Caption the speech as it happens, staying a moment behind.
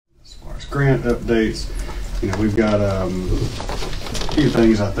grant updates. You know, we've got a few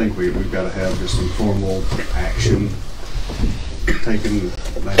things I think we've got to have just some formal action taken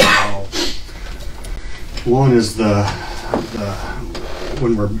now. One is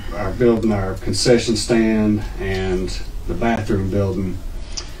when we're building our concession stand and the bathroom building.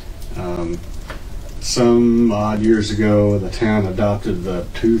 Some odd years ago, the town adopted the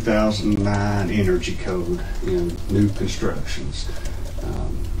 2009 energy code in new constructions.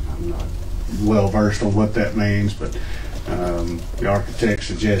 I'm not well versed on what that means, but the architect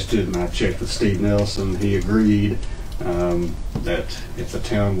suggested, and I checked with Steve Nelson, he agreed that if the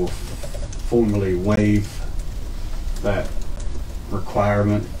town will formally waive that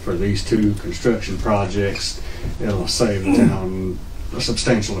requirement for these two construction projects, it'll save the town a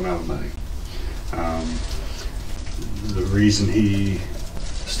substantial amount of money. The reason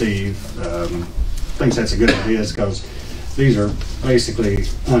Steve thinks that's a good idea is because these are basically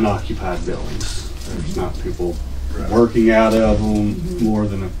unoccupied buildings. There's not people working out of them more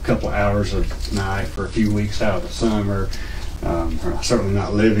than a couple hours a night for a few weeks out of the summer. They're certainly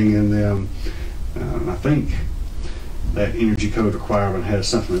not living in them. I think that energy code requirement has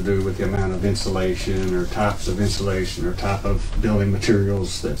something to do with the amount of insulation or types of insulation or type of building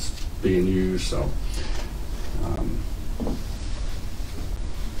materials that's being used. So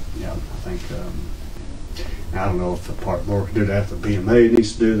yeah, I think I don't know if the park board can do that, if the BMA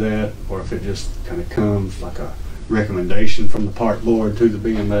needs to do that, or if it just kind of comes like a recommendation from the park board to the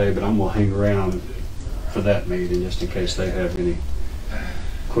BMA. But I'm gonna hang around for that meeting just in case they have any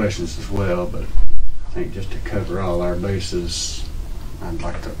questions as well. But I think just to cover all our bases, I'd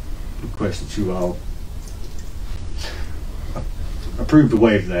like to request that you all approve to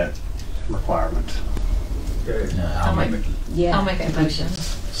waive that requirement. Okay. I'll make that motion.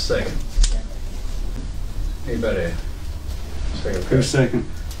 Second. Anybody? Second. Who's second?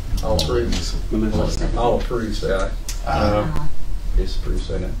 All approved. Melissa. All approved, say aye. Yes, approved,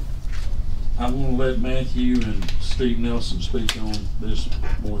 say nay. I'm going to let Matthew and Steve Nelson speak on this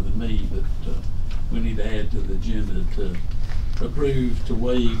more than me, but we need to add to the agenda to approve to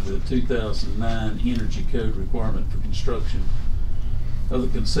waive the 2009 energy code requirement for construction of the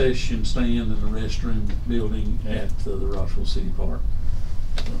concession stand and the restroom building at the Rogersville City Park.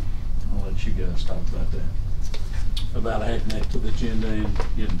 So I'll let you guys talk about that, about adding that to the agenda and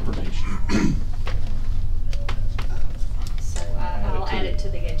getting permission. So I'll add it to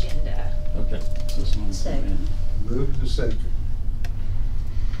the agenda. Okay. So Move to second.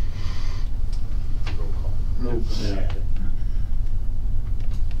 roll call. Yeah.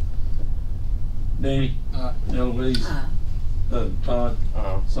 Danny? Eloise? Todd?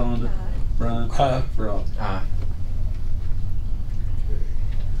 Sonda? Brian? Rob?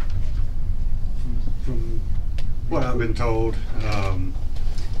 From what I've been told, I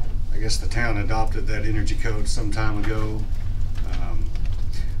guess the town adopted that energy code some time ago.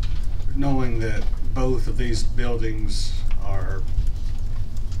 Knowing that both of these buildings are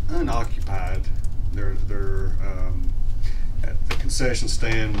unoccupied, they're at the concession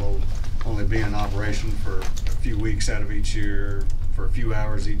stand will only be in operation for a few weeks out of each year, for a few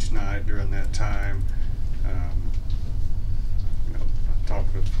hours each night during that time. You know, I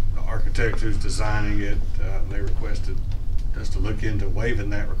talked with the architect who's designing it. They requested us to look into waiving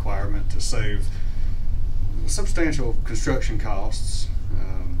that requirement to save substantial construction costs.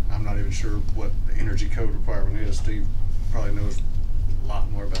 I'm not even sure what the energy code requirement is. Steve probably knows a lot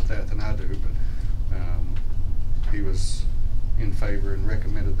more about that than I do, but he was in favor and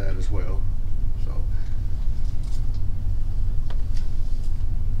recommended that as well. So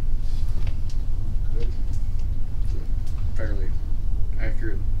fairly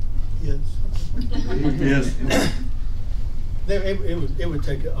accurate. Yes. Yes. It would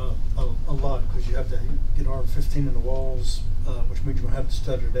take a lot, because you have to get R15 in the walls, which means you're going to have to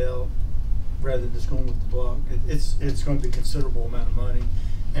stud it out rather than just going with the block. It's going to be a considerable amount of money,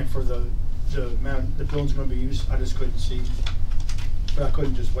 and for the amount the building's going to be used, I just couldn't see. But I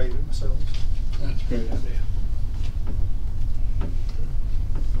couldn't just waive it myself. That's a great idea.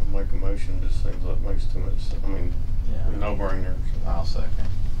 I'll make a motion. Just seems like makes too much sense. I mean, no brainer. I'll second.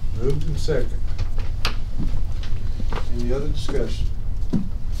 Moved and second. Any other discussion?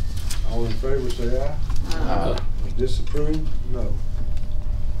 All in favor say aye. Disapprove? No.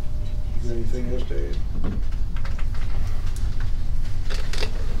 You got anything else to add?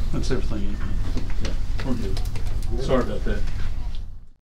 That's everything. Yeah, we're good. Sorry about that.